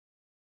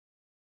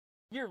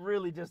You're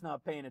really just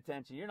not paying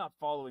attention. You're not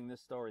following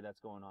this story that's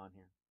going on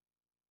here.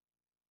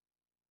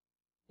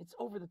 It's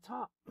over the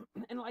top.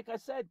 And like I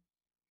said,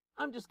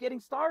 I'm just getting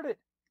started.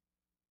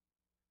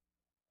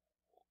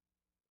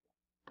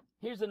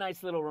 Here's a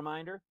nice little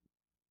reminder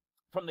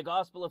from the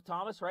Gospel of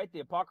Thomas, right?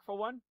 The apocryphal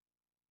one.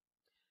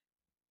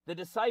 The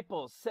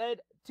disciples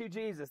said to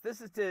Jesus,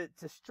 this is to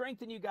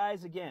strengthen you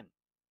guys again.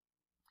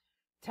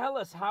 Tell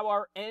us how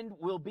our end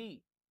will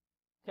be.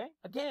 Okay?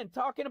 Again,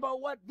 talking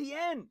about what? The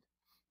end.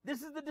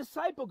 This is the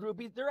disciple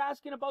group. They're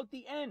asking about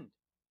the end.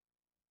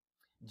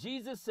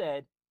 Jesus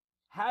said,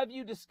 have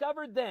you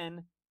discovered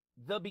then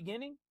the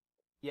beginning?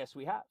 Yes,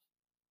 we have.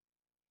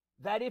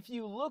 That if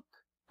you look,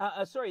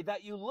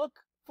 that you look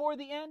for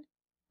the end?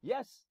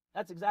 Yes,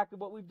 that's exactly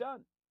what we've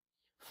done.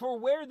 For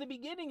where the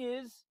beginning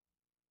is,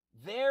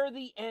 there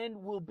the end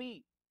will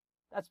be.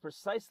 That's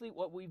precisely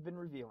what we've been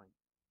revealing.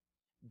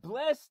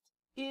 Blessed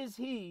is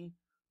he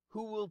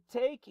who will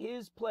take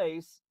his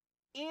place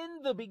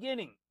in the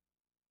beginning.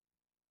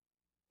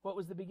 What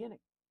was the beginning?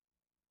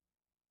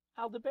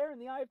 Aldebaran,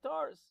 the Eye of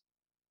Taurus.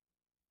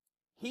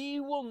 He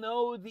will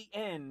know the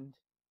end,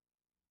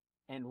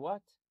 and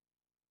what?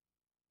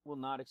 Will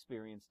not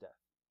experience death.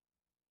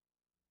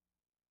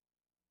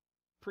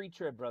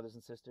 Pre-trib, brothers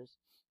and sisters.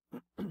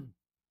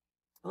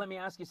 Let me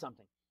ask you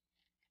something.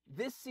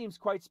 This seems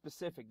quite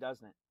specific,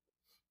 doesn't it?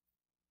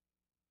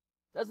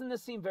 Doesn't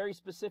this seem very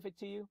specific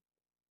to you?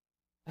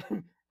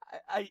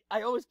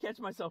 I always catch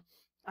myself.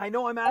 I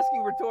know I'm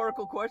asking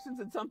rhetorical questions,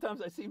 and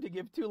sometimes I seem to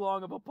give too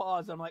long of a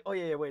pause. I'm like, oh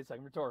yeah, wait a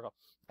second, rhetorical.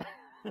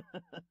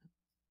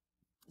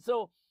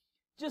 So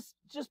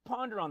just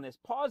ponder on this.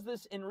 Pause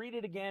this and read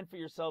it again for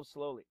yourself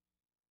slowly.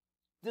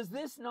 Does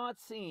this not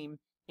seem,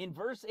 in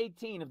verse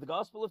 18 of the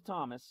Gospel of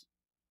Thomas,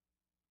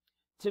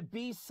 to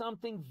be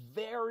something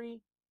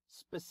very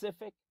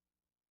specific?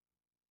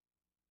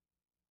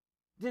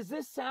 Does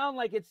this sound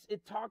like it's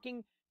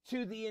talking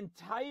to the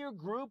entire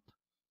group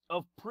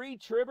of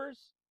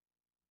pre-tribbers?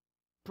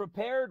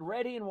 Prepared,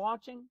 ready, and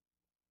watching?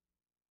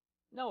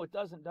 No, it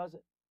doesn't, does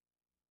it?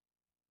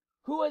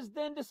 Who has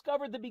then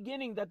discovered the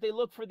beginning that they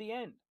look for the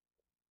end?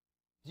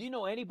 Do you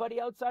know anybody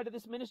outside of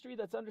this ministry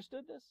that's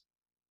understood this?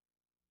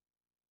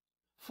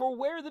 For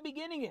where the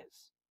beginning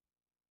is,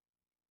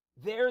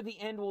 there the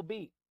end will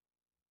be.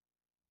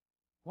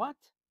 What?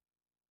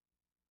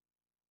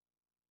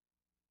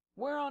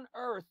 Where on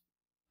earth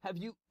have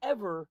you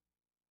ever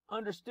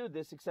understood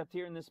this except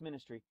here in this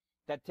ministry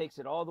that takes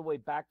it all the way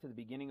back to the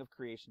beginning of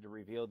creation to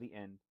reveal the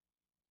end,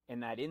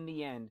 and that in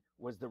the end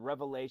was the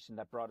revelation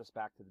that brought us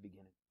back to the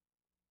beginning?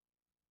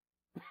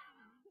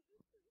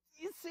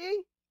 You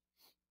see?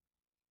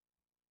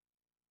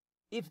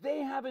 If they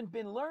haven't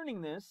been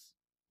learning this,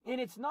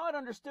 and it's not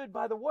understood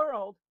by the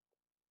world,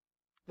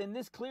 then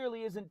this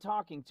clearly isn't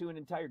talking to an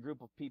entire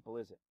group of people,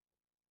 is it?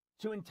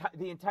 To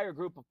the entire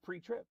group of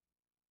pre-trib.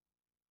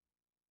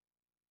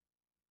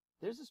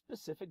 There's a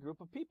specific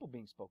group of people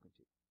being spoken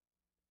to.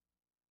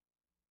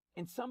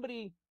 And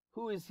somebody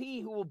who is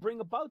he who will bring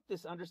about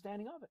this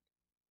understanding of it.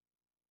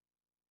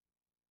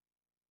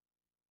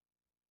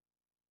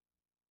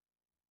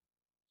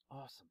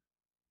 Awesome.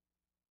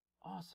 Awesome.